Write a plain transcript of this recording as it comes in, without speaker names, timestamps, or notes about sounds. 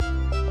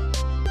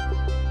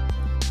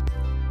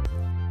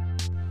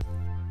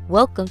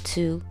Welcome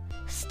to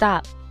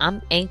Stop,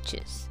 I'm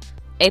Anxious,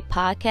 a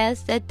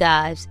podcast that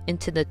dives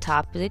into the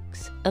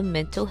topics of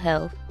mental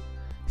health,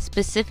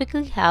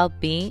 specifically how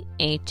being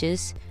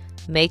anxious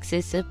makes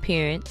its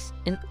appearance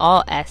in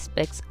all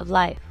aspects of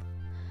life.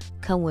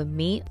 Come with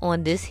me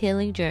on this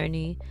healing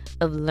journey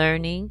of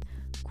learning,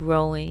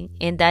 growing,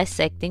 and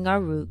dissecting our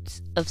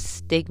roots of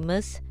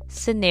stigmas,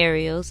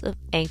 scenarios of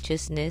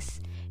anxiousness,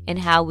 and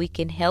how we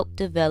can help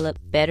develop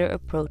better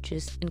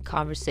approaches and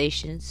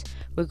conversations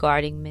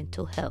regarding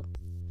mental health.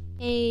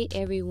 Hey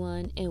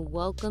everyone, and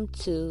welcome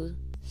to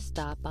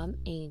Stop, I'm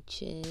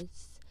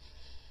Anxious.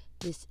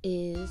 This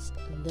is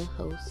the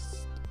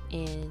host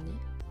and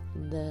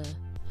the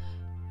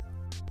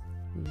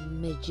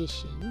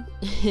magician,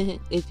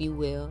 if you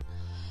will,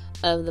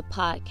 of the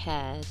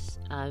podcast.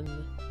 I'm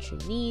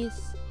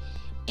Trinice,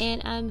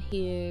 and I'm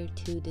here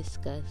to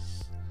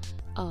discuss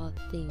all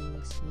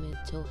things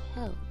mental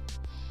health.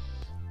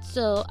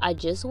 So I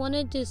just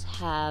want to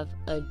have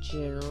a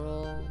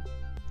general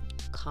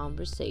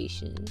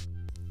conversation.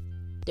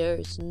 There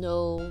is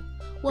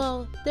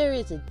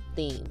a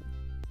theme,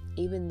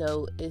 even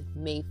though it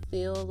may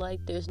feel like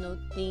there's no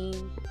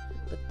theme,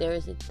 but there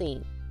is a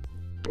theme.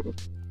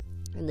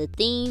 And the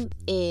theme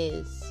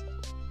is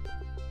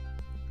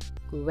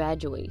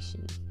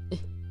graduation.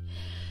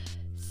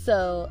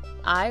 So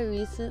I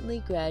recently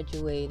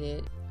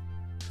graduated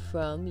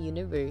from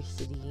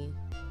university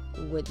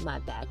with my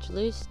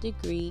bachelor's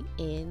degree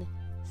in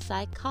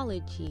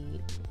psychology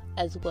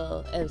as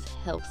well as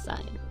health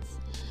science,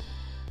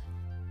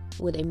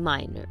 with a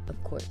minor,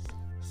 of course.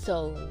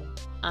 So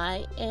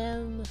I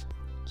am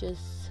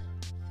just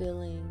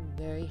feeling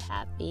very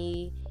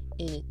happy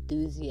and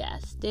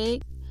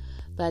enthusiastic,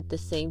 but at the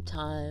same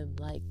time,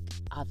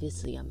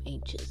 obviously I'm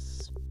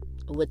anxious.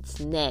 What's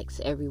next?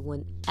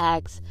 Everyone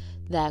asks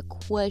that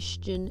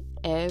question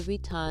every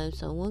time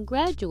someone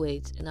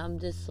graduates, and I'm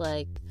just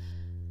like,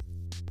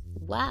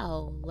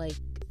 wow,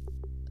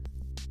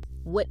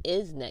 what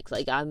is next?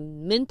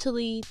 I'm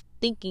mentally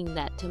thinking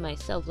that to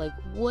myself,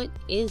 what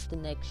is the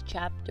next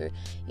chapter?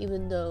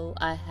 Even though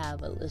I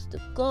have a list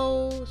of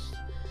goals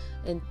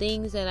and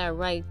things that I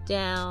write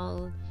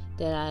down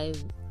that I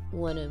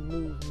want to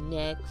move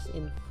next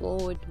and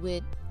forward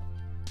with,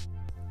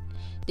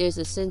 there's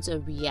a sense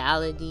of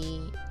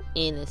reality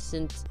and a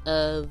sense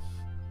of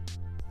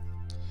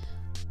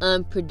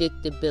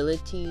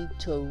unpredictability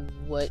to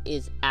what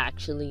is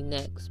actually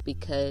next,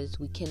 because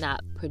we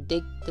cannot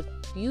predict the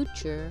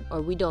future,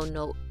 or we don't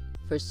know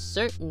for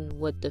certain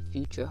what the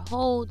future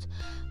holds,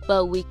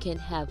 but we can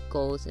have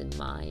goals in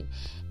mind.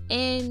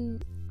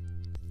 And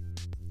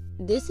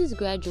this is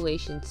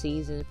graduation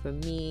season for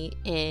me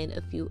and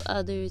a few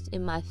others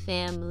in my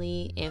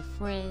family and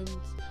friends,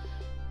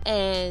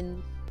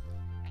 and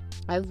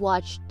I've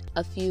watched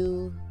a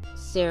few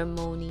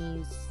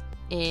ceremonies,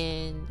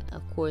 and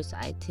of course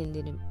I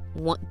attended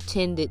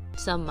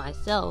some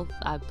myself.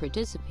 I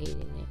participated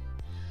in it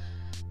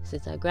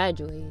since I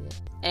graduated,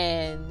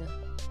 and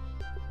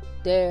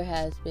there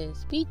has been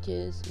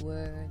speeches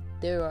where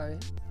there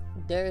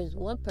is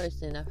one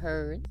person I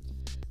heard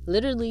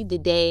literally the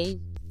day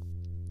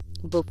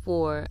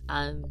before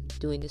I'm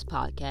doing this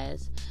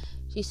podcast.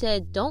 She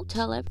said, don't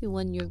tell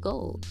everyone your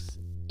goals.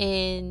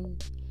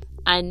 And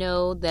I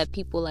know that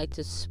people like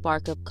to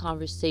spark up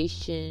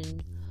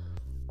conversation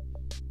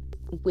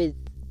with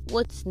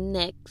what's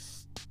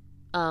next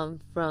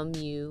from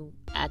you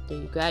after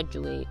you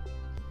graduate.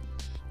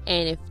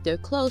 And if they're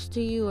close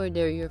to you, or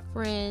they're your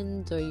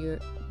friends, or your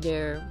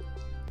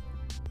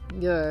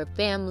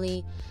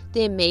family,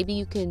 then maybe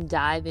you can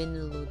dive in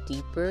a little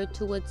deeper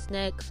to what's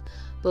next.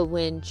 But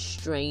when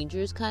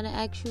strangers kind of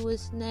ask you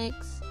what's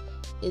next,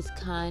 it's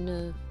kind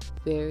of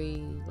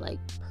very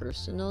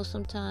personal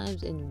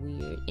sometimes and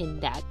weird,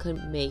 and that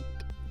could make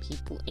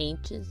people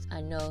anxious.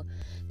 I know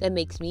that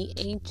makes me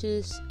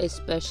anxious,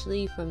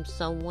 especially from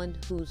someone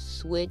who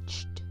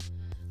switched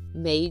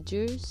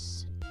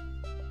majors,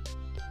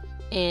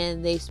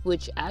 and they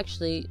switched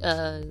actually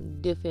a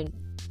different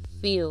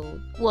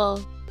field.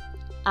 Well,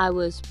 I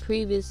was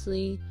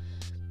previously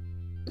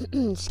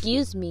in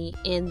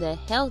the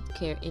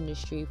healthcare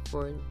industry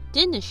for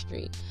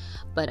dentistry,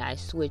 but I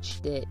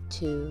switched it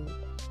to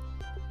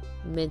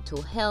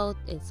mental health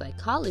and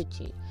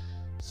psychology.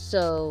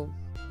 So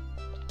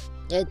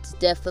it's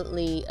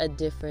definitely a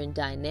different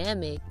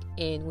dynamic.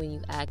 And when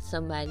you ask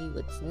somebody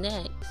what's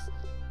next,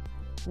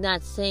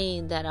 not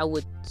saying that I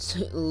would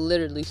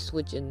literally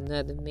switch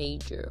another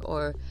major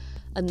or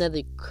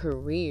another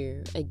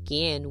career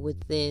again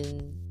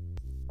within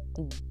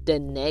the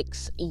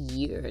next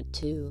year or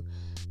two,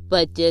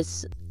 but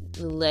just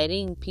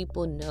letting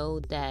people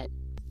know that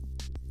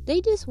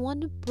they just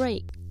want a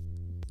break.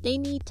 They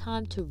need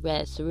time to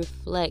rest,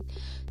 reflect,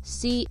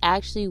 see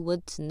actually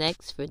what's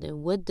next for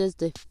them. What does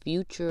the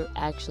future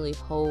actually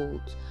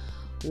hold?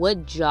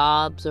 What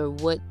jobs or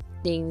what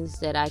things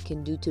that I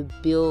can do to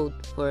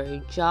build for a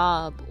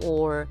job,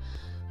 or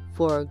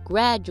for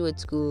graduate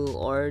school,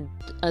 or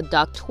a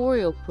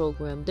doctoral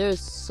program. There's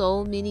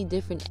so many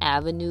different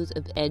avenues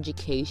of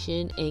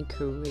education and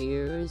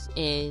careers,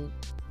 and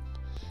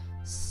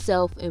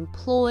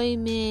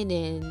self-employment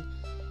and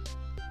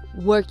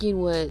working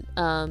with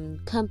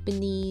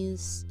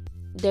companies.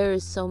 There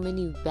is so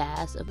many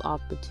vast of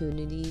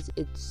opportunities.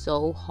 It's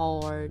so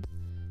hard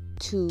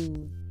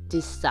to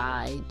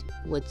decide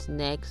what's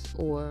next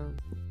or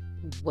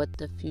what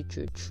the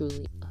future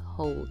truly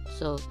holds.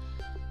 So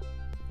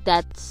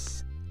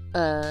that's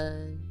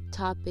a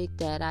topic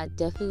that I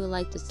definitely would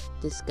like to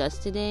discuss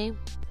today,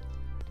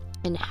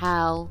 and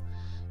how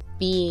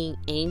being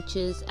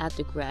anxious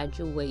after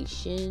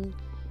graduation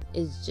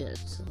is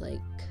just like,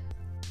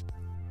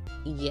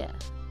 yeah,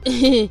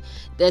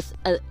 that's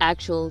an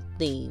actual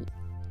thing.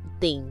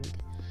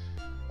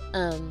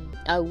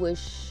 I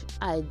wish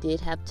I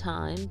did have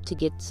time to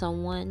get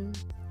someone,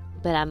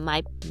 but I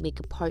might make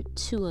a part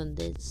 2 on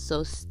this,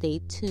 so stay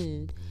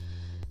tuned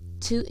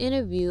to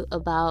interview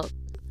about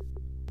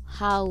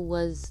how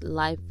was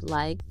life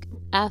like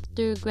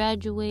after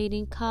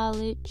graduating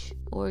college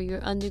or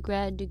your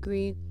undergrad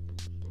degree,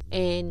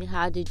 and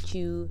how did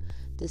you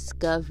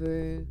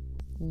discover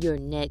your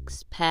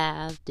next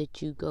path?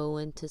 Did you go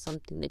into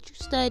something that you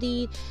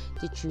studied?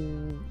 Did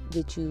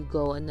you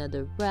go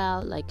another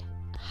route? Like,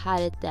 how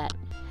did that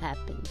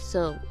happen?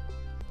 So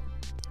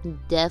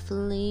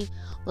definitely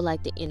would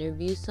like to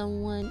interview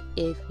someone.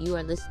 If you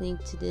are listening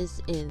to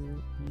this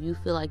and you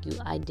feel like you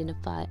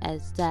identify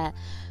as that,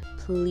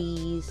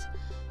 please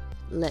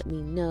let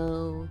me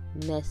know.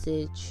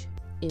 Message,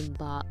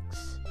 inbox,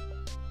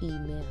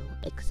 email,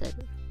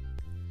 etc.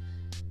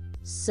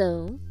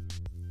 So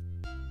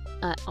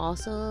I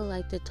also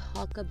like to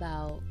talk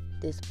about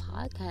this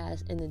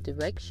podcast and the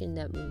direction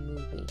that we're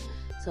moving.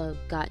 So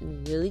I've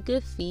gotten really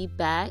good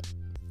feedback.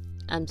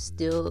 I'm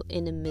still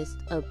in the midst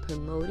of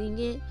promoting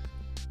it,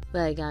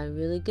 but I got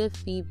really good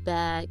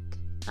feedback.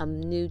 I'm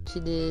new to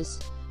this,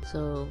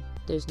 so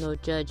there's no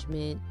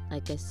judgment.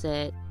 Like I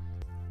said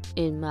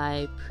in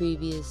my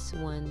previous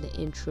one, the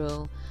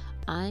intro,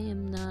 I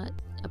am not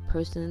a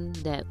person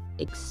that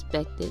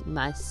expected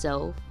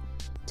myself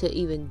to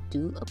even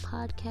do a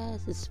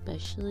podcast,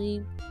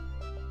 especially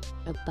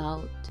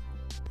about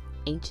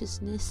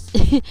anxiousness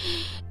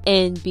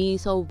and being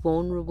so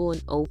vulnerable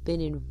and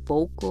open and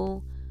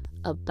vocal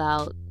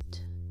about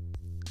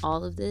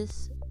all of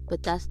this.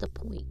 But that's the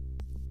point.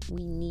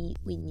 We need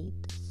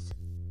this.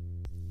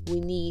 We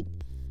need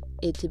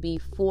it to be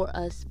for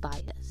us,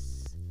 by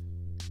us,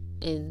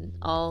 and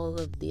all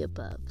of the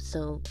above.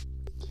 So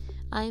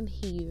I'm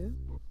here.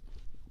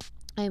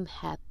 I'm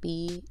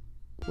happy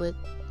with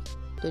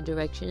the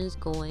direction is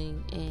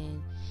going,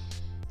 and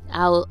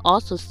I will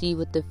also see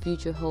what the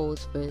future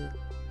holds for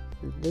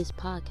this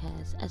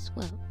podcast as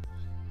well.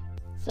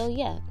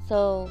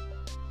 So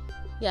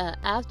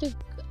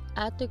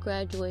after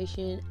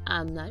graduation,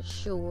 I'm not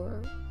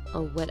sure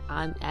of what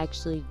I'm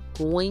actually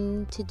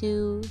going to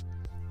do,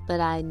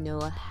 but I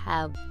know I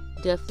have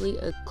definitely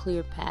a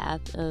clear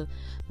path of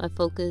my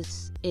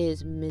focus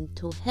is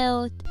mental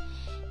health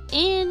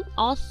and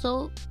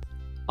also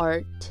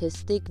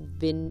artistic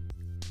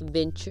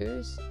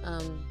ventures.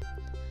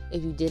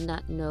 If you did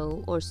not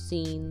know or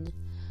seen,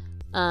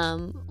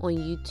 on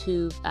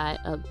YouTube, I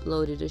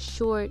uploaded a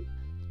short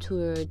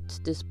towards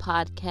this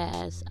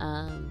podcast.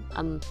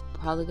 I'm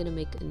probably gonna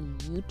make a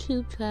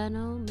YouTube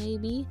channel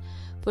maybe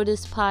for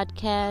this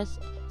podcast,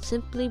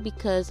 simply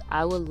because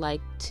I would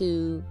like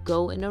to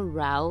go in a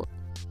route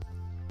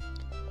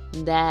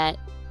that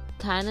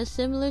kind of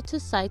similar to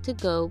Site to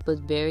Go, but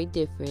very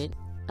different.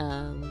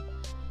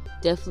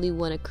 Definitely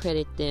want to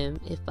credit them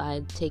if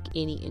I take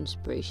any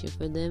inspiration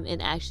from them,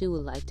 and actually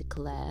would like to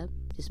collab.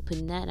 Just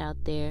putting that out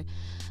there.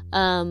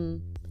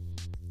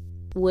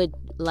 Would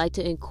like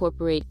to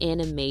incorporate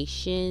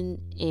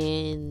animation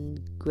and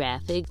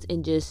graphics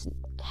and just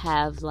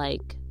have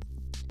like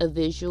a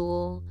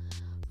visual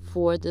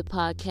for the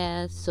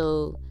podcast,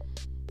 so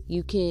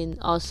you can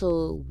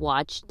also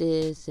watch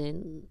this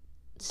and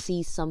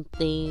see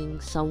something,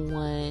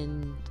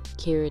 someone,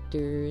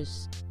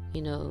 characters,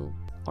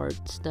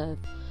 art stuff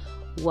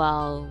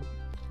while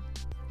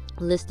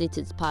listening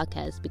to this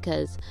podcast,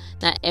 because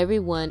not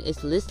everyone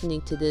is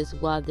listening to this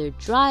while they're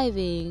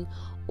driving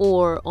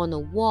or on a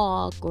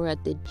walk or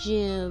at the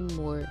gym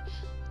or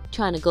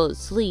trying to go to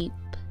sleep.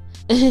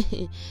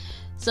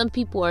 Some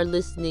people are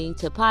listening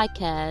to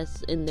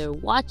podcasts and they're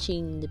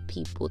watching the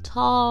people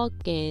talk,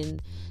 and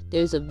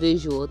there's a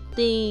visual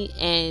thing.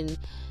 And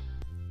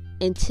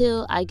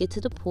until I get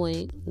to the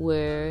point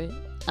where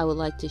I would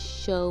like to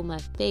show my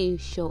face,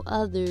 show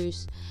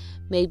others,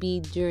 maybe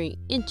during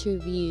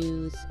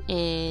interviews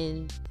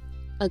and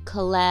a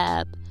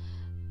collab.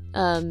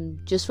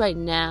 Just right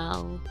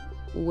now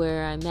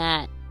where I'm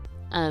at,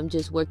 I'm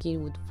just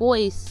working with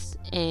voice,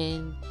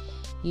 and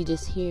you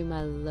just hear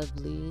my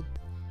lovely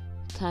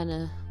kind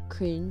of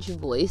cringe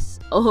voice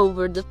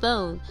over the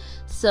phone.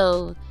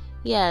 So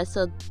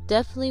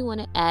definitely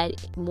want to add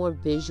more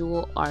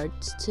visual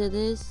arts to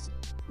this,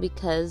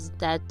 because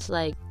that's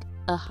like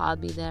a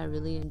hobby that I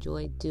really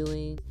enjoy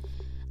doing.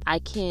 I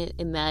can't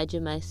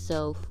imagine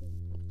myself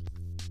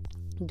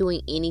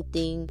doing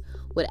anything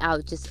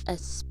without just a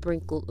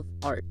sprinkle of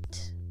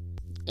art.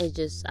 It's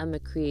just, I'm a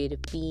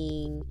creative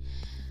being.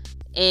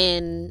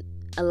 And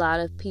a lot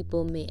of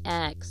people may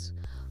ask,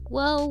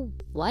 well,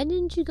 why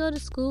didn't you go to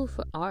school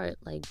for art?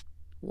 Like,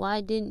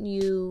 why didn't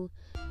you?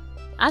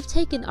 I've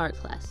taken art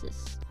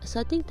classes, so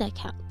I think that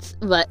counts.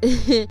 But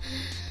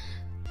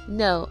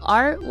no,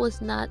 art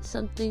was not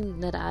something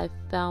that I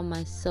found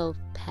myself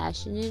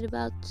passionate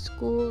about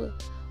school.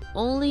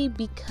 Only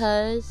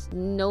because,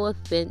 no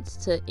offense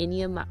to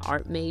any of my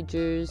art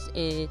majors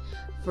and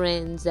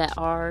friends that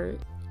are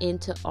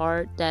into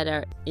art that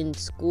are in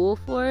school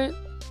for it,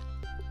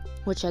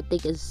 which I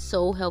think is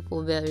so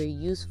helpful, very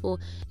useful.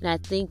 And I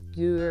think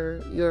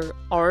your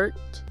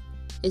art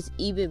is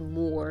even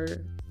more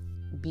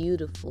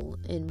beautiful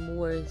and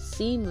more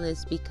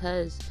seamless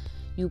because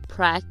you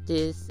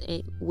practice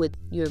with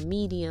your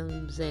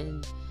mediums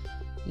and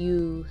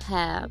you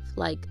have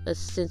like a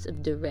sense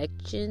of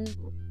direction.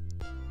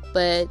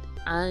 But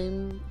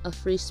I'm a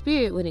free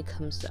spirit when it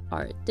comes to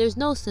art. There's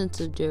no sense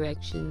of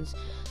directions.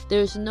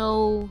 There's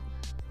no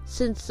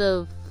sense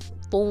of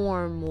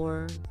form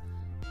or,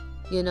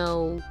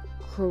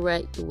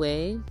 correct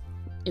way.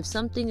 If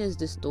something is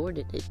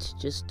distorted, it's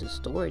just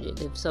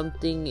distorted. If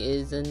something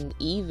is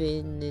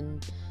uneven, then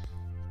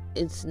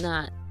it's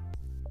not,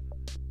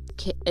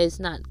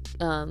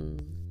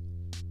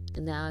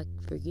 now I'm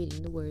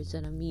forgetting the words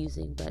that I'm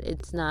using, but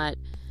it's not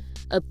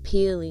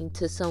appealing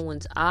to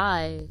someone's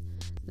eye,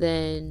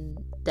 then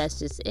that's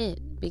just it.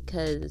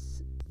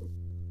 Because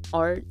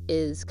art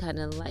is kind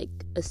of like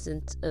a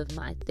sense of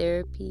my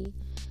therapy,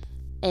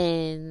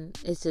 and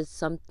it's just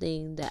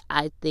something that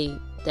I think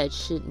that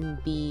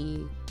shouldn't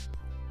be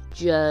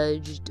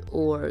judged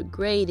or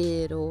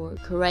graded or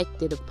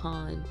corrected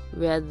upon.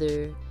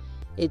 Rather,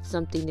 it's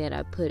something that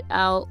I put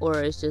out,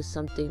 or it's just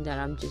something that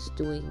I'm just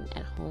doing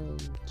at home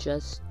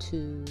just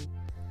to,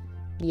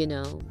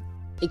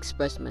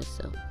 express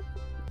myself.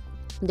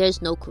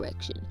 There's no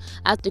correction.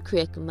 I have to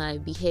correct my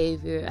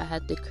behavior. I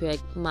have to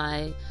correct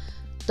my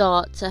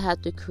thoughts. I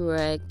have to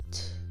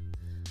correct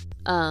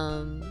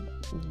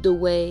the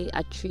way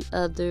I treat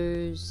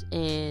others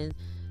and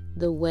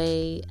the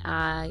way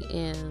I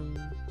am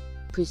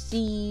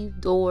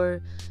perceived,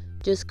 or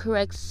just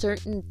correct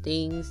certain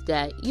things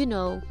that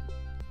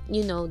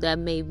that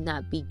may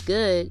not be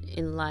good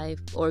in life,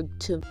 or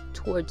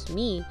towards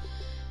me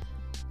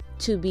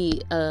to be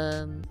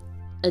a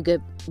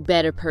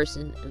better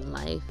person in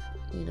life.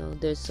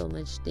 There's so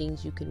much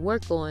things you can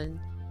work on,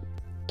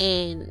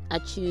 and I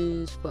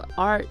choose for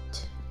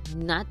art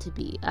not to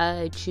be.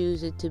 I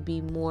choose it to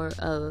be more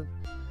of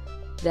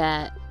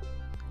that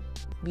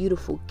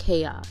beautiful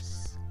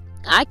chaos.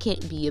 I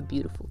can't be a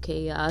beautiful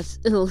chaos.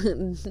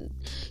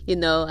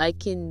 I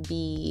can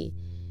be,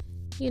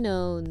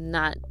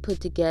 not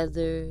put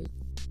together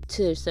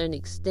to a certain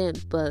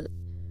extent, but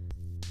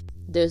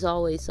there's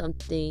always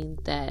something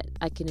that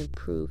I can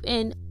improve.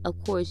 And of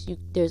course,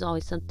 there's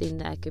always something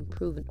that I can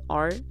improve in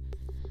art.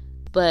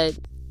 But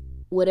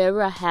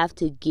whatever I have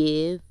to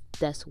give,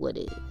 that's what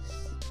it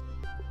is.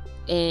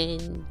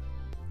 And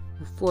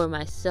for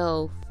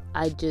myself,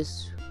 I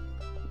just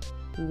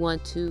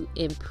want to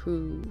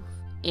improve.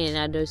 And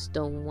I just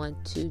don't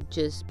want to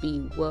just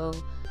be,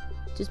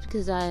 just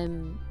because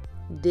I'm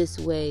this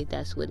way,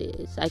 that's what it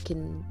is.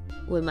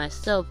 With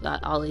myself, I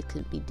always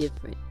could be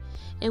different.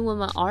 And with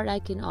my art, I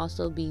can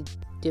also be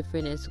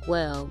different as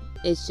well.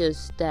 It's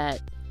just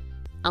that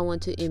I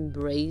want to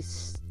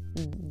embrace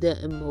the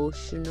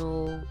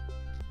emotional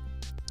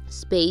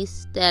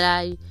space that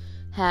I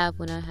have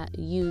when I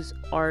use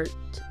art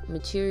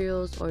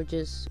materials, or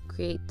just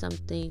create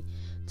something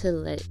to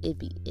let it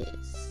be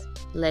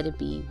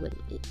what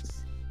it is.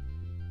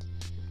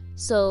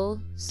 So,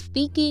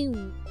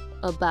 speaking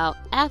about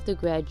after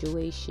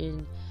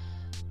graduation,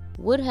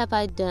 what have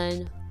I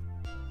done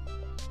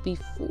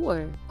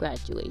before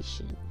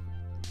graduation?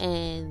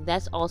 And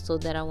that's also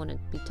that I want to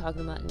be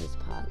talking about in this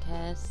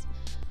podcast.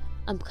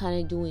 I'm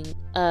kind of doing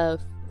a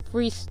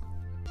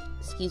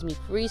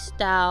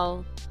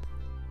freestyle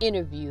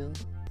interview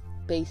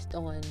based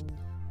on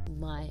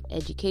my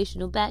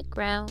educational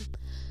background.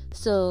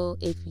 So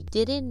if you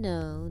didn't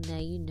know, now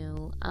you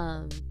know.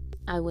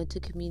 I went to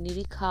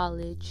community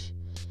college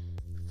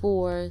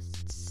for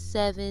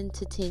 7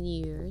 to 10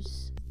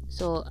 years.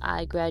 So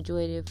I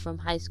graduated from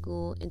high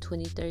school in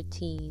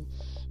 2013,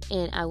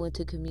 and I went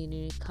to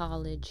community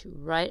college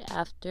right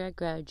after I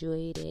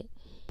graduated.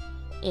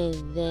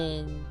 And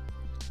then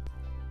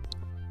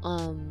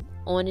on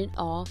and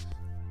off,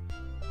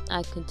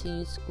 I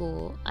continued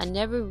school. I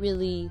never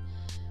really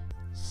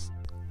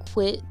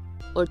quit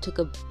or took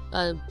a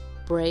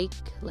break,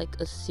 like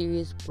a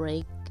serious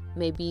break.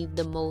 Maybe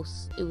the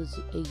most, it was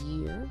a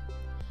year.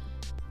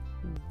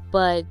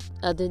 But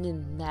other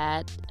than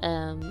that,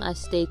 I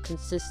stayed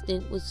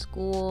consistent with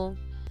school.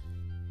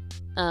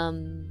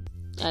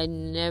 I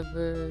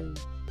never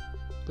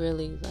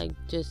really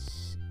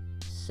just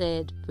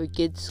said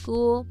forget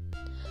school.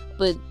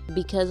 But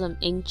because I'm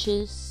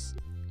anxious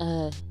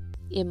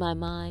in my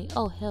mind,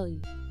 oh hell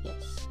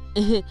yes,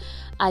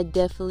 I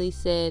definitely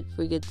said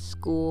forget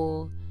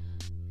school.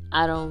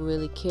 I don't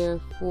really care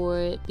for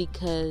it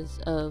because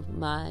of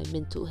my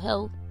mental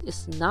health.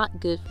 It's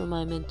not good for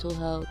my mental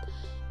health,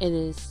 and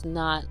it's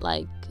not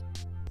like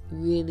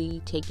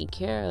really taking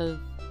care of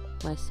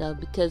myself,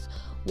 because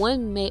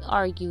one may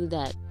argue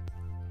that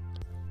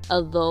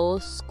although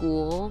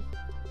school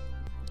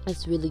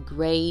is really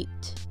great,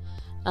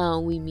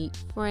 we meet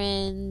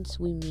friends,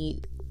 we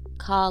meet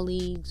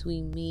colleagues,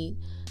 we meet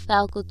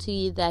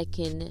faculty that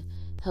can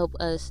help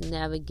us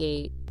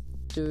navigate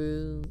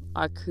through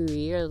our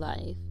career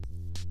life.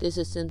 There's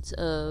a sense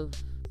of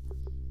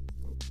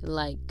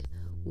like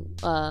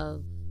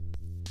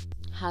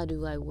how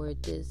do I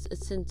word this? A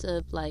sense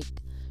of like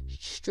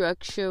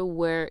structure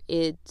where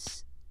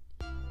it's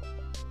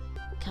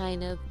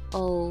kind of,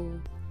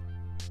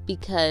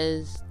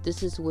 because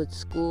this is what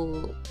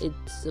school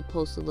it's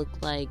supposed to look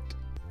like,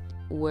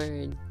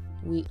 where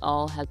we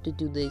all have to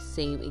do the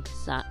same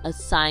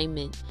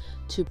assignment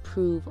to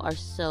prove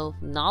ourselves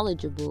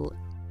knowledgeable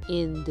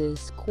in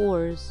this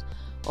course,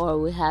 or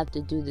we have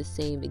to do the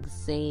same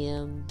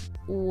exam,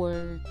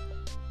 or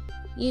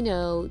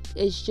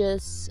it's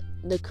just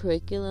the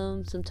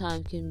curriculum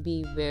sometimes can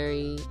be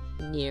very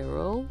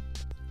narrow,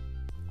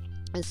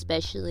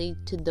 especially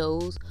to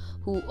those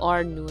who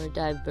are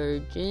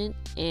neurodivergent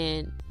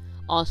and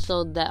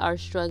also that are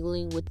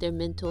struggling with their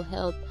mental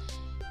health.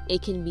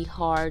 It can be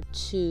hard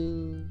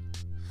to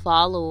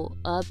follow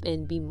up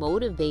and be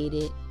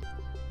motivated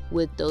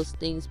with those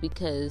things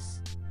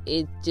because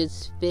it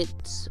just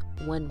fits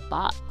one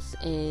box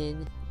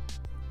and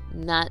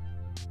not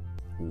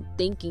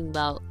thinking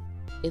about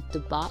if the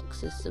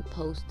box is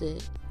supposed to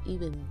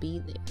even be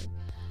there.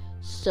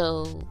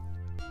 So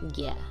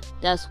yeah,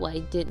 that's why I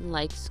didn't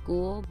like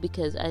school,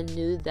 because I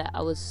knew that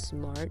I was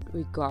smart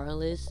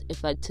regardless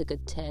if I took a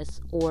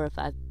test or if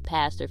I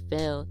passed or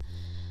failed.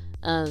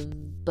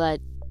 But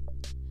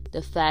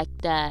the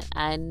fact that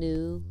I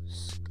knew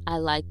I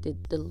liked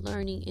the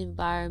learning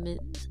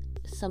environment,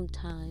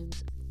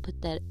 sometimes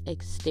put that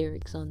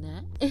asterisk on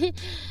that.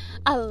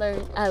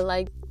 I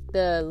liked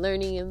the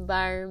learning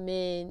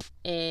environment,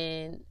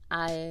 and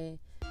I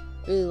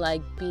really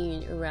like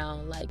being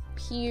around like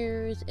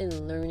peers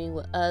and learning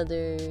with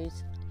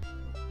others.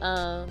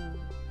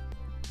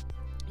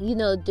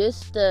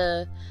 Just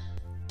the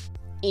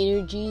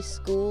energy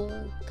school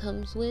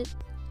comes with.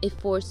 It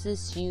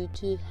forces you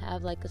to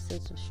have like a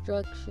sense of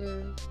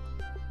structure,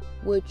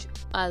 which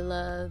I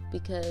love,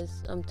 because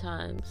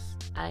sometimes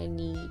I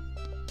need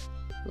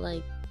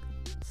like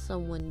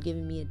someone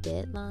giving me a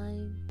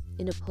deadline,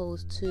 in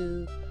opposed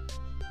to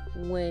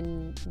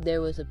when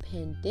there was a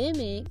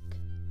pandemic.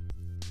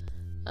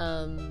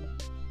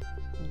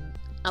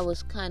 I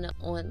was kind of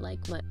on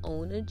like my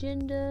own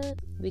agenda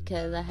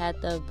because I had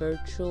the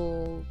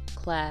virtual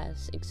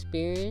class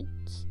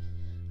experience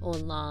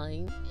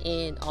online,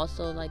 and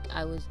also like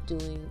I was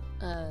doing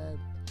a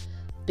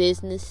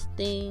business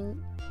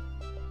thing.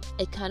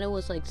 It kind of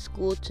was like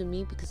school to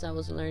me because I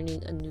was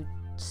learning a new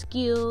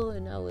skill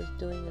and I was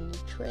doing a new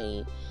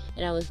trade,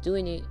 and I was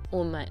doing it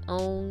on my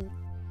own.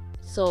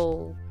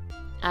 So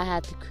I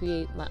had to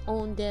create my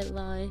own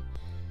deadline,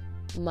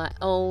 my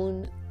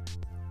own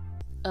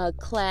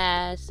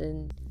class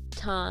and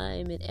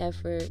time and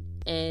effort.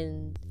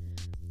 And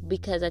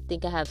because I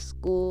think I have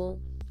school,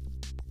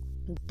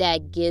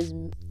 that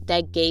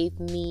gave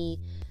me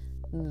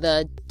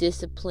the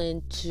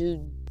discipline to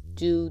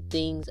do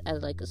things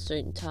at like a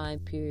certain time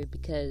period,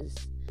 because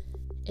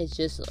it's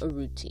just a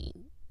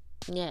routine.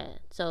 Yeah,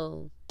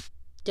 so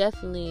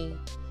definitely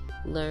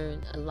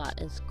learn a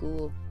lot in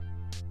school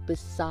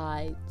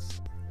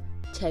besides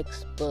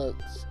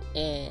textbooks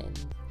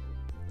and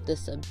the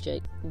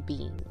subject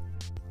being.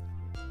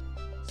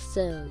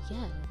 So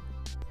yeah,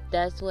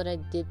 that's what I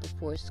did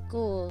before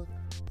school,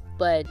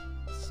 but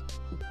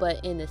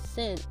in a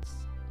sense,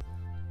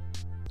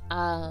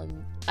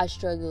 I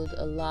struggled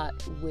a lot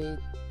with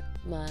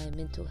my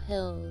mental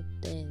health,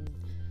 and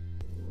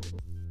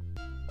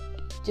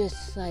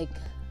just like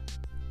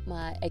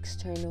my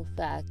external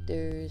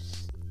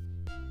factors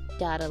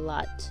got a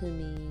lot to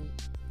me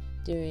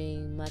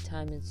during my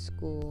time in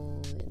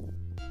school.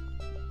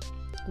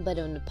 But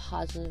on a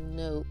positive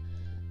note,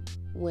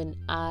 when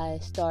I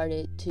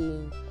started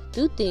to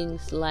do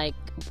things like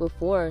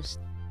before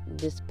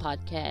this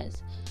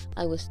podcast,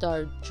 I would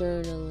start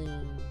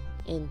journaling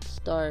and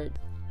start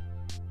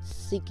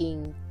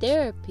seeking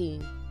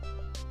therapy.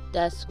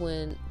 That's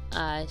when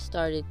I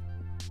started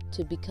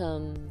to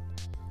become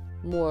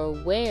more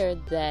aware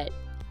that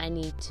I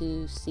need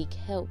to seek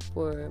help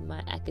for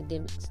my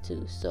academics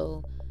too.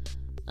 So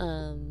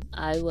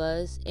I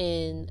was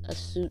in a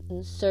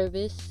student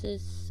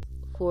services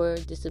for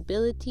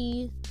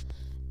disability.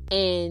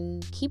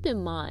 And keep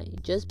in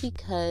mind, just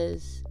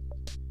because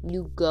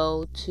you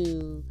go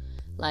to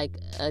like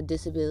a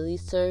disability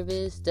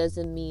service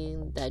doesn't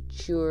mean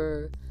that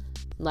you're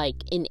like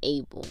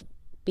enabled,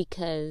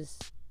 because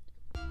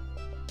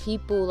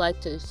people like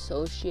to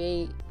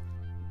associate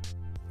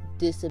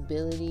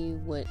disability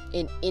with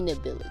an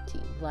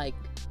inability. Like,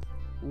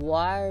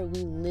 why are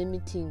we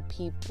limiting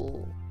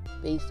people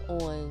based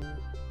on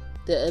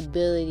the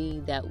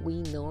ability that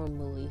we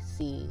normally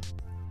see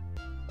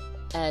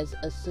as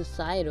a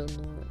societal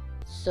norm.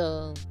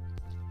 So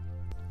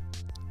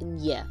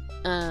yeah,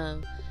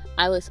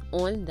 I was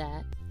on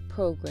that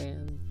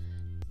program,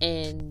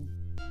 and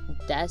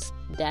that's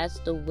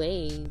the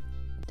way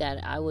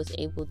that I was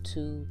able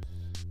to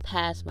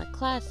pass my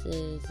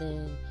classes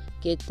and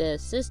get the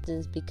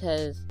assistance,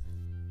 because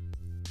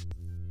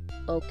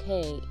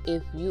okay,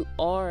 if you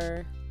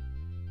are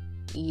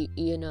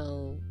you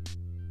know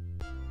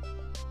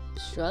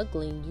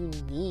struggling, you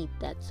need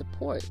that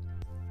support.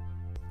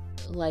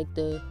 Like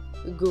the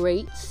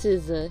great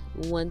SZA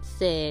once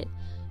said,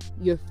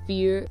 your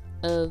fear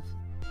of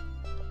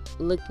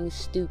looking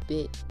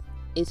stupid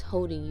is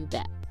holding you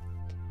back.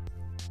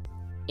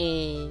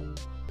 And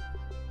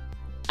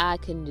I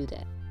couldn't do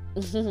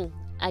that.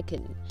 I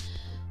couldn't.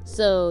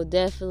 So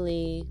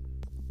definitely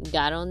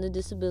got on the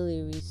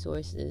disability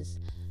resources,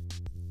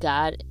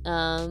 got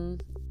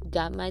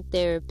my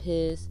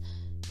therapist,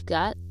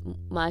 got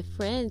my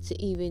friends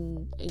to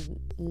even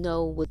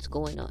know what's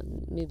going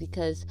on,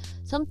 because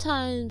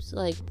sometimes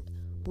like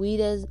we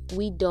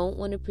don't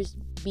want to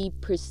be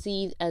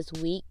perceived as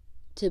weak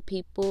to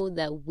people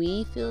that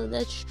we feel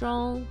that's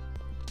strong.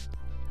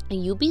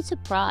 And you'll be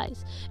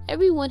surprised,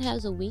 everyone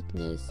has a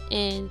weakness,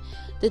 and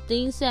the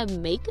things that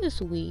make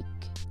us weak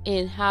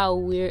and how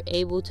we're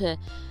able to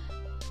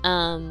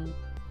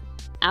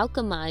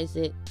alchemize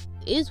it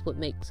is what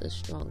makes us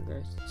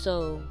stronger.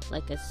 So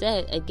like I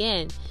said,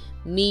 again,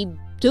 me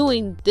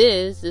doing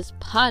this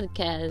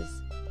podcast,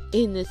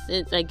 in a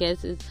sense, I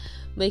guess, is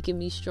making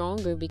me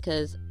stronger,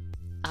 because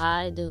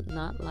I do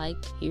not like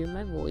hearing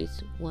my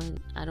voice. One,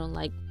 I don't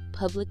like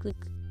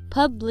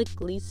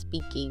publicly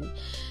speaking.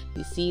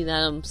 You see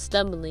that I'm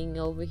stumbling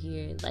over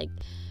here. Like,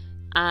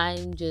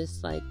 I'm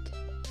just like,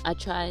 I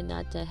try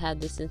not to have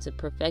this sense of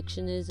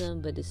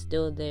perfectionism, but it's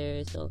still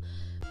there. So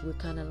we're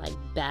kind of like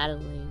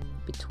battling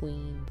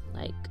between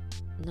like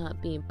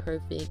not being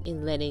perfect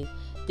and letting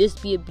this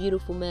be a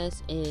beautiful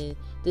mess and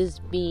this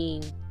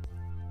being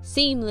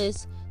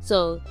seamless,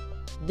 so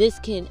this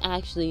can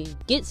actually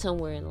get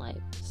somewhere in life.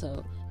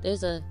 So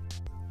there's a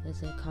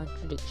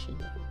contradiction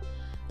there.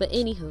 But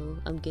anywho,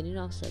 I'm getting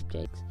off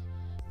subject.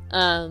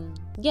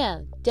 Yeah,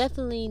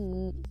 definitely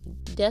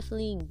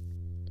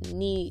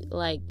need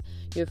like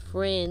your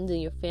friends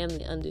and your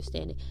family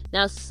understanding.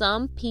 Now,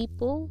 some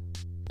people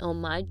on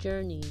my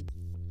journey,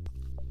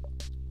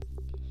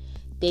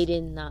 they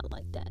did not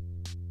like that.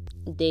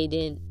 They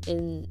didn't,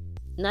 and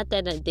not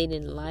that they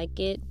didn't like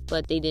it,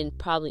 but they didn't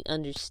probably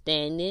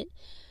understand it.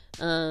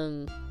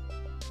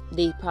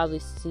 They probably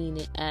seen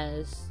it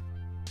as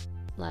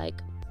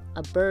like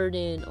a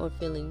burden, or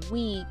feeling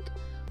weak,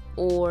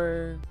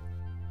 or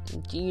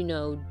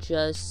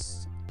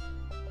just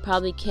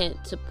probably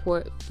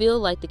feel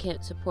like they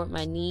can't support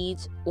my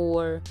needs,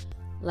 or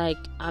like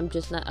I'm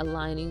just not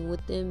aligning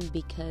with them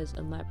because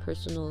of my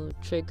personal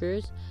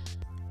triggers.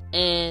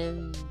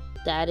 And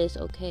that is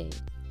okay.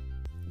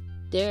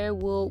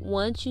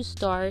 Once you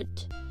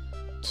start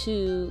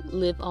to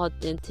live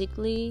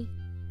authentically,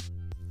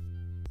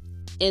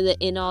 and the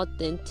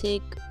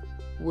inauthentic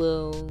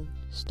will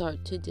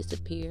start to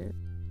disappear.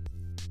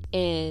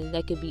 And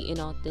that could be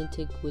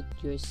inauthentic with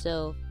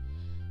yourself,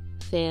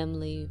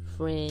 family,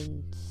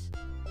 friends,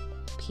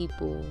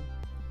 people,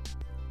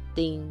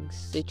 things,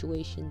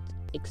 situations,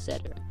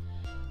 etc.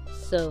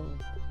 So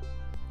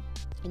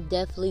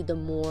definitely the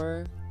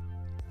more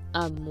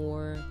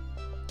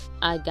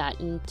I got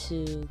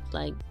into,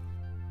 like,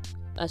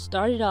 I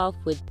started off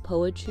with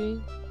poetry,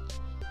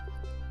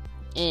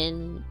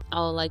 and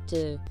I would like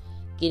to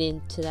get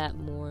into that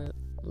more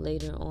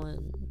later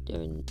on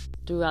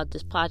throughout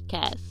this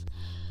podcast,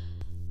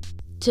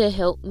 to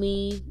help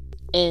me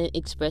and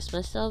express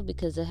myself,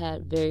 because I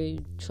had very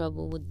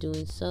trouble with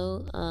doing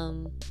so.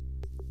 And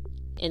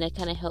that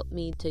kind of helped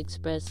me to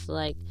express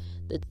like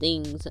the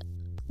things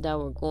that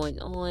were going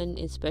on,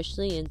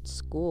 especially in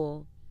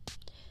school.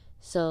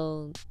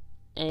 So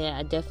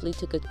I definitely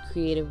took a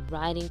creative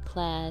writing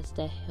class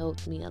that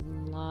helped me a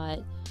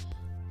lot.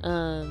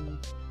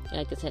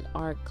 Like I said,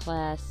 art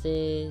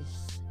classes,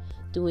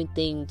 doing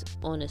things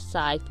on the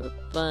side for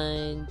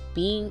fun,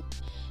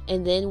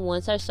 and then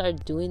once I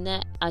started doing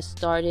that, I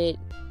started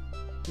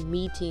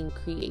meeting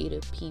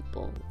creative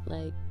people.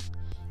 Like,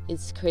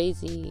 it's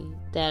crazy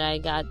that I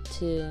got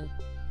to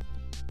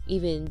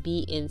even be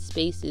in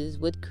spaces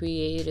with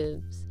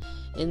creatives,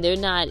 and they're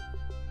not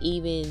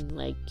even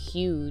like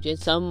huge, and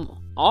some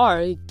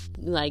are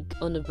like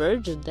on the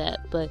verge of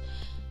that. But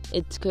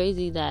it's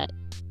crazy that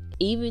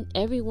even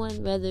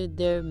everyone, whether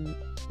their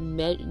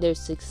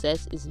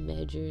success is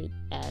measured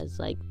as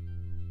like,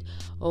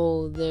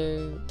 oh,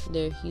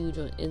 they're huge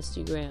on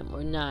Instagram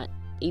or not,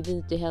 even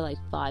if they have like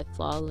 5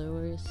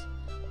 followers,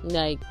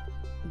 like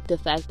the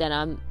fact that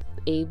I'm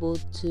able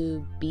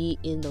to be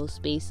in those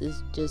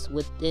spaces just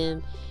with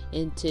them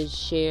and to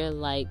share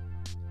like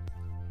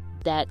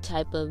that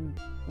type of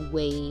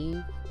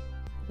wave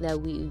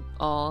that we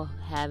all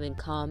have in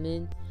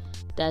common,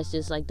 that's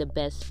just like the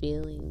best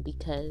feeling.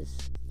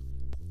 Because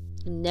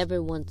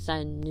never once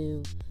I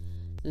knew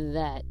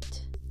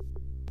that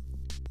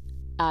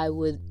I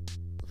would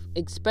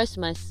express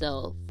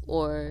myself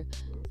or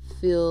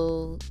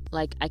feel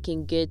like I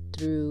can get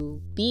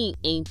through being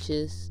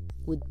anxious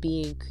with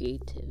being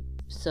creative.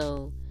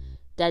 So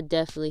that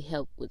definitely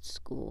helped with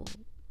school.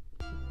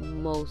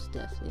 Most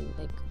definitely,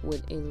 like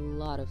with a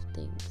lot of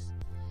things.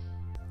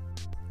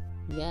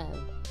 Yeah.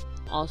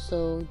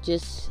 Also,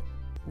 just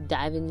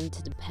diving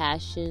into the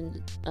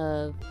passion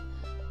of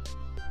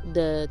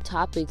the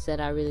topics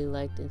that I really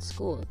liked in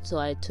school. So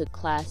I took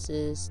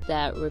classes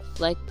that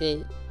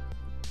reflected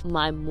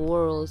my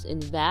morals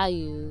and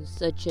values,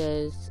 such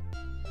as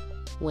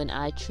when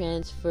I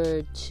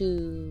transferred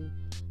to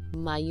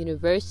my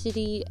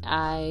university,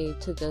 I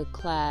took a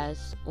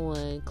class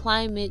on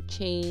climate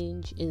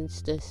change and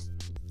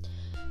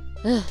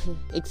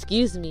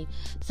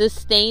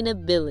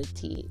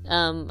sustainability.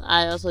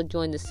 I also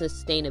joined the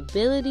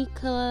sustainability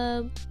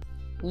club.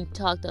 We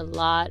talked a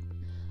lot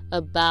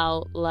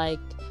about like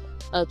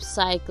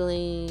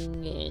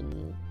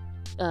upcycling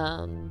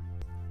and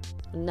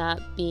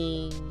not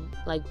being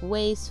like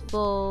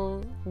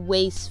wasteful,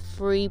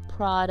 waste-free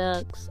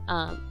products.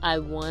 I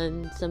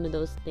won some of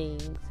those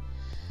things,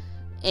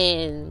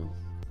 and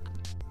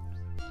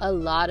a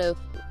lot of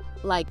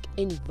like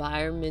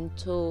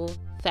environmental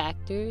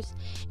factors,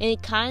 and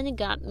it kind of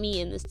got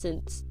me in the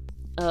sense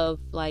of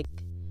like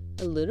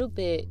a little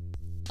bit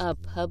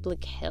of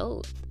public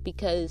health,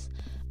 because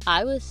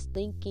I was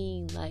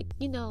thinking like,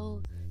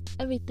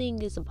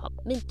 everything is about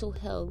mental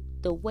health,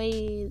 the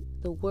way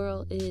the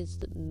world is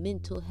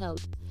mental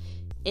health,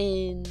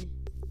 and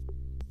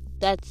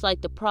that's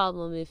like the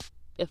problem. If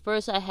at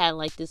first I had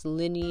like this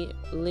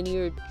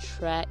linear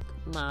track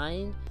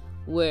mind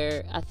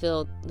where I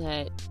felt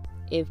that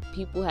if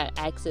people had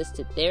access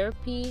to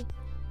therapy,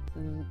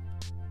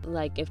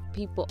 like if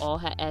people all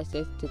had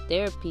access to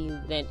therapy,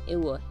 then it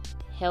will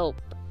help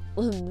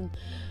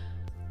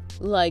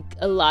like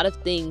a lot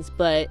of things.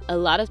 But a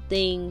lot of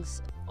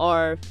things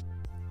are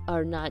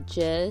not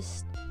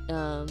just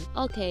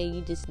okay,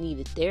 you just need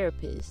a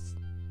therapist,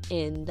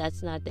 and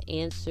that's not the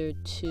answer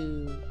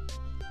to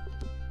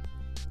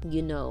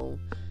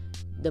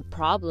the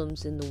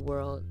problems in the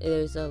world.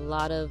 There's a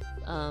lot of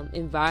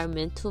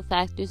environmental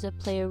factors that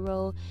play a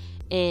role,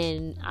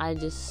 and I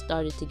just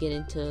started to get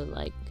into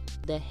like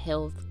the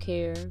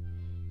healthcare,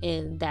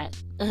 and that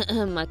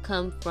I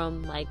come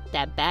from like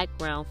that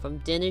background from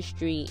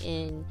dentistry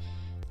and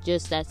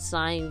just that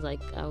science.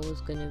 Like I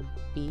was gonna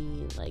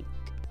be like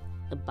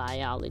a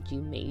biology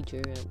major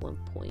at one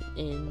point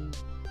in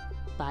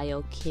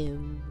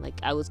biochem, like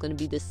I was gonna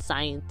be the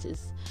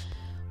scientist,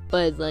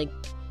 but like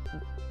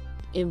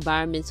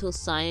environmental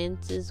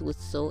sciences was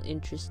so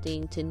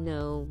interesting to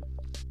know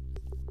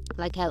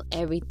like how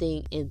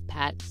everything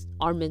impacts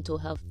our mental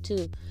health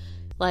too.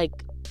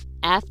 Like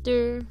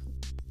after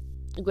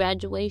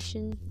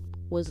graduation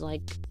was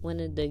like one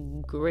of the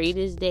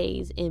greatest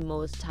days and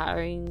most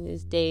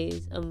tiringest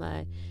days of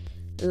my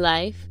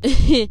life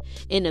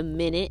in a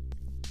minute.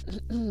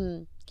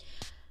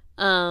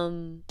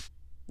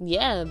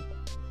 Yeah,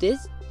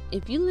 this,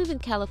 if you live in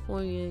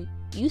California,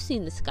 you've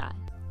seen the sky,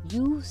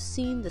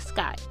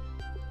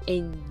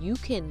 and you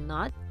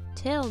cannot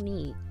tell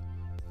me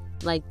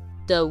like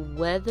the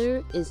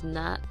weather is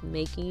not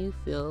making you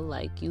feel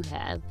like you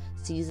have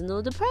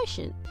seasonal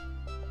depression.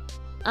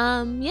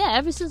 Yeah,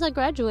 ever since I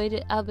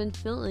graduated, I've been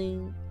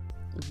feeling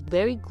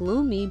very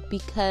gloomy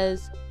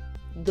because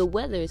the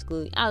weather is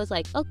gloomy. I was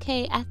like,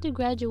 okay, after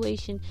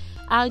graduation,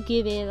 I'll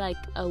give it like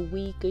a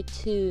week or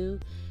two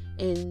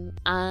and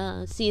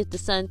see if the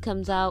sun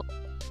comes out.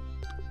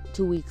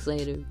 2 weeks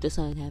later, the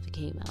sun haven't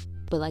came out,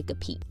 but like a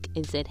peek,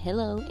 and said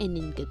hello and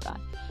then goodbye.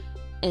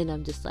 And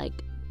I'm just like,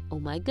 oh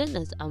my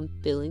goodness, I'm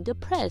feeling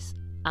depressed.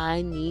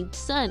 I need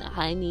sun.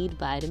 I need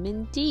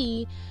vitamin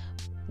D.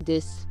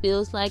 This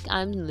feels like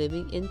I'm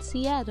living in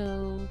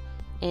Seattle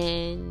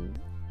and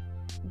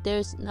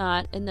there's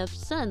not enough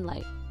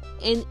sunlight.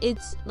 And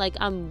it's like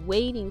I'm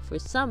waiting for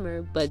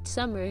summer, but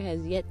summer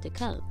has yet to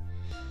come.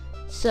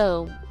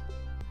 So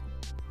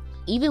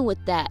even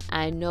with that,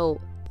 I know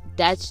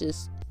that's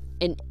just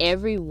an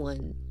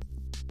everyone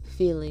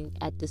feeling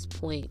at this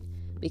point,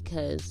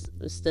 because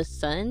the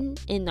sun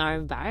in our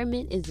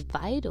environment is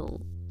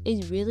vital.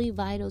 It's really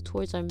vital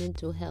towards our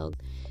mental health.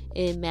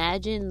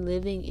 Imagine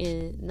living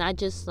in not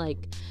just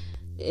like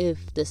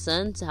if the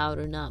sun's out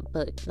or not,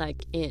 but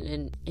like in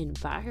an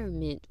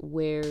environment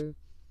where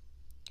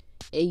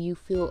you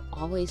feel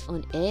always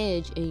on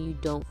edge and you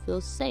don't feel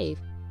safe,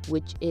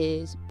 which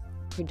is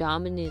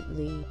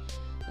predominantly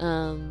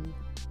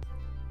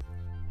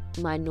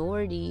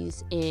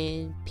minorities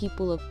and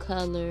people of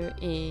color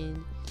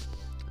and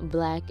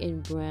black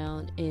and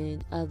brown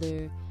and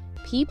other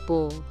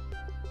people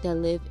that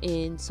live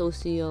in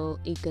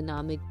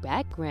socioeconomic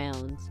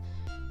backgrounds.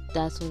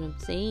 That's what I'm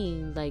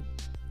saying. Like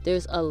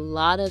there's a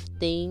lot of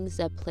things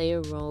that play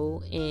a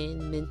role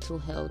in mental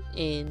health,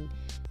 and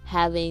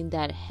having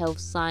that health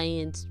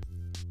science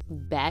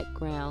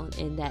background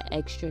and that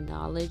extra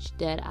knowledge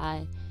that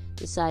I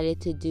decided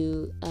to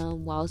do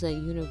while I was at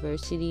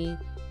university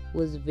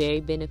was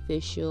very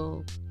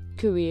beneficial,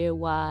 career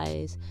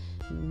wise,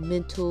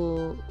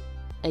 mental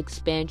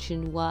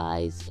expansion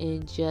wise,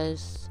 and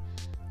just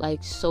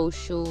like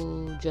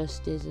social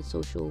justice and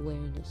social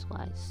awareness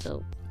wise.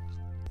 So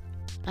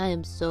I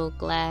am so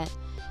glad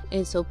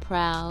and so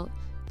proud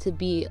to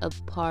be a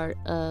part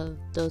of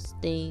those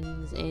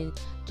things, and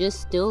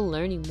just still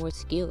learning more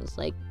skills.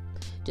 Like,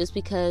 just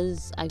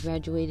because I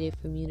graduated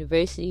from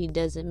university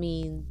doesn't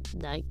mean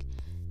like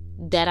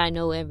that I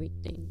know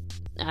everything.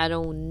 I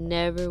don't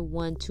never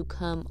want to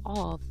come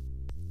off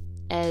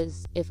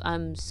as if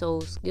I'm so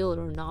skilled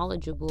or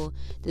knowledgeable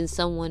than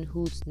someone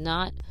who's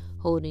not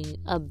holding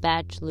a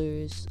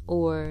bachelor's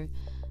or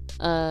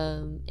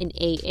an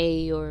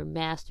AA or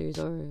master's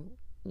or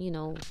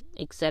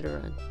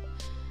etc.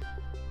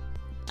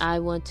 I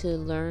want to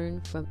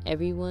learn from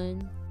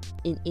everyone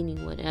and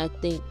anyone, and I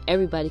think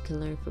everybody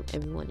can learn from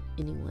everyone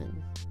and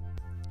anyone.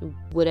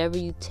 Whatever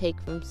you take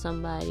from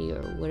somebody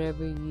or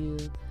whatever you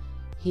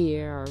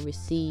hear or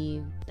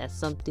receive, that's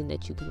something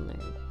that you can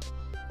learn.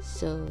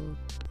 So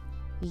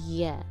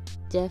yeah,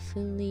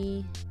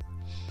 definitely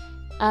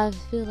I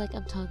feel like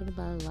I'm talking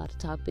about a lot of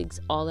topics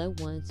all at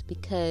once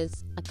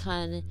because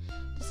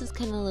this is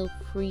kind of a little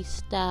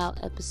freestyle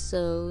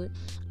episode.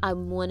 I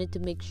wanted to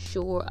make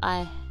sure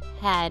I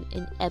had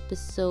an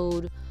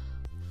episode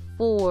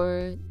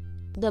for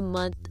the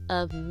month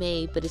of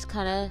May, but it's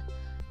kind of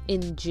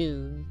in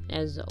June,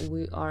 as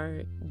we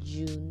are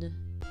June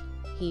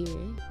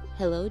here.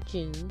 Hello,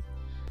 June.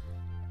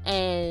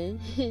 And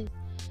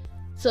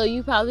so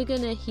you're probably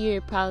gonna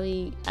hear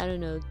I don't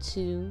know,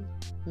 2,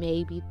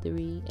 maybe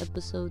 3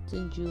 episodes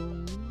in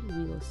June.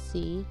 We will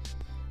see.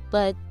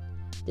 But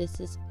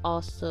this is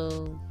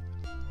also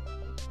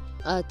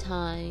a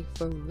time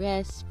for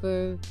rest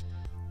for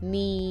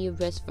me,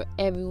 rest for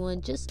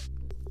everyone. Just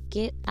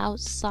get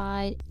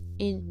outside,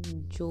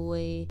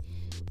 enjoy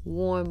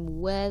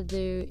warm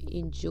weather,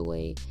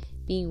 enjoy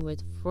being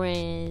with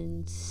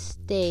friends,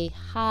 stay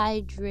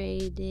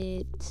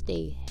hydrated,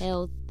 stay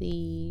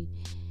healthy,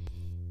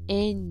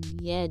 and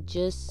yeah,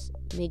 just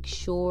make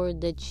sure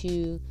that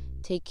you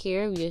take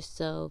care of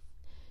yourself,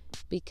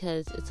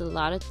 because it's a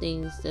lot of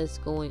things that's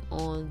going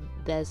on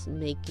that's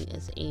making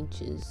us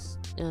anxious.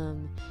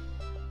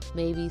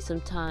 Maybe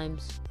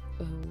sometimes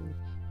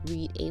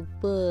read a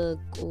book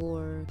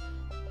or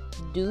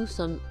do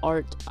some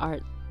art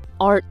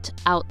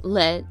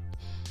outlet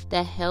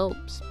that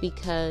helps,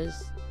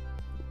 because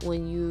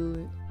when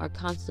you are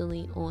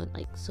constantly on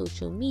like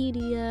social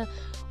media,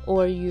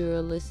 or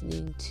you're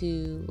listening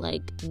to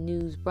like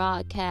news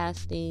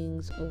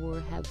broadcastings, or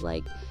have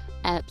like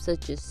apps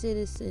such as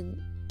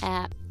Citizen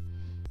app,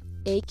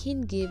 it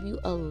can give you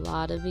a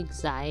lot of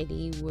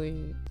anxiety, where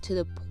to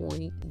the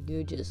point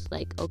you're just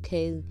like,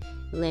 okay,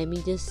 let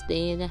me just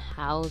stay in the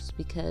house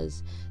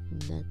because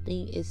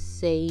nothing is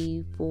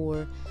safe,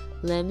 or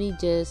let me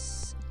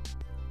just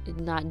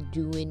not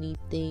do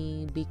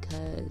anything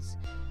because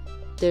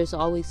there's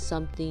always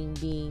something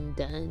being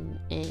done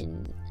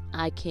and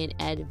I can't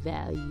add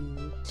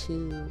value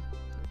to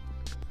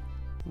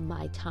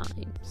my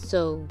time.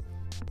 So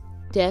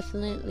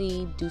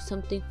definitely do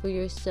something for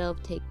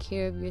yourself, take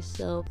care of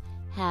yourself,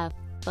 have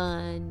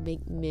fun,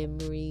 make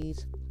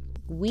memories.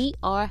 We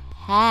are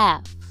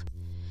half,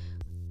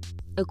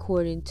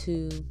 according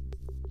to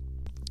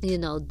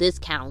this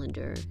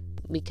calendar,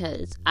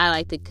 because I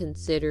like to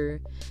consider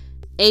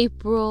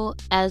April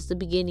as the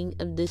beginning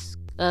of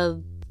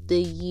the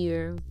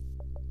year,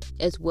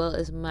 as well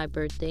as my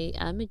birthday.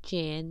 I'm a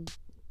Jan,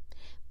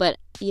 but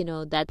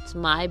that's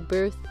my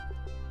birth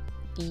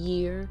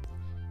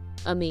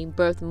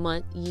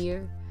month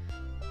year,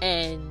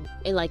 and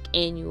like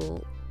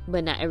annual,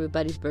 but not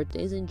everybody's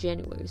birthday is in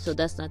January, so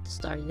that's not the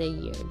start of their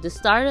year. The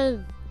start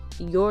of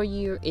your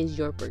year is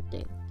your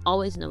birthday,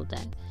 always know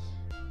that.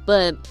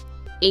 But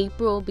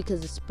April,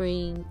 because the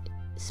spring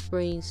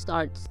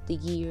starts the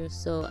year,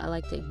 so I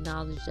like to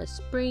acknowledge that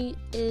spring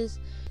is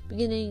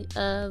beginning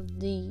of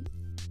the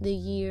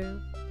year.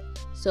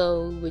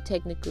 So we're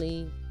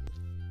technically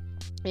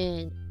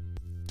in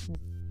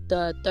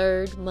the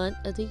 3rd month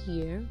of the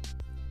year,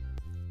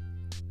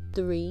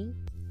 3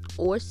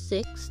 or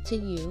 6 to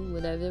you,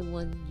 whatever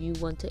one you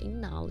want to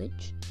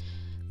acknowledge,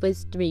 but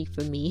it's 3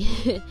 for me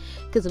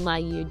because my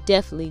year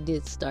definitely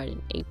did start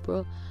in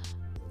April.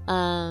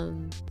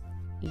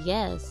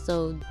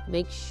 So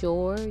make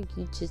sure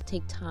you just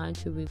take time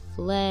to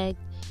reflect,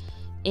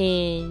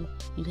 and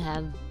you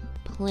have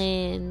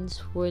plans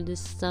for the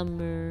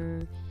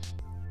summer.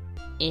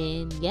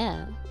 And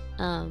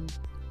I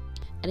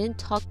didn't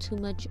talk too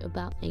much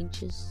about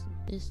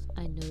anxiousness.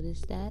 I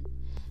noticed that,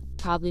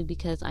 probably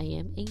because I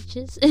am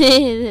anxious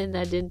and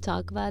I didn't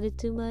talk about it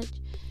too much.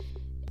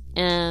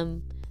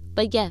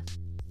 But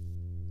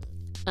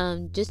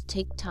just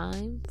take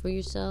time for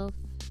yourself,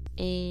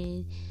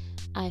 and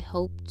I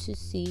hope to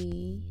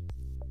see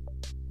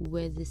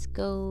where this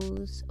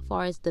goes as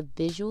far as the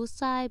visual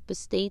side, but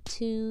stay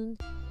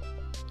tuned.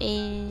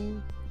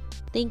 And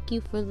thank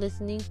you for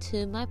listening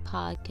to my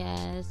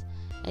podcast.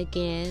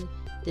 Again,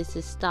 this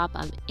is Stop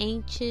I'm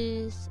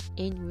Anxious,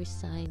 and we're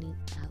signing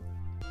out.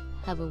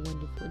 Have a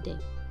wonderful day.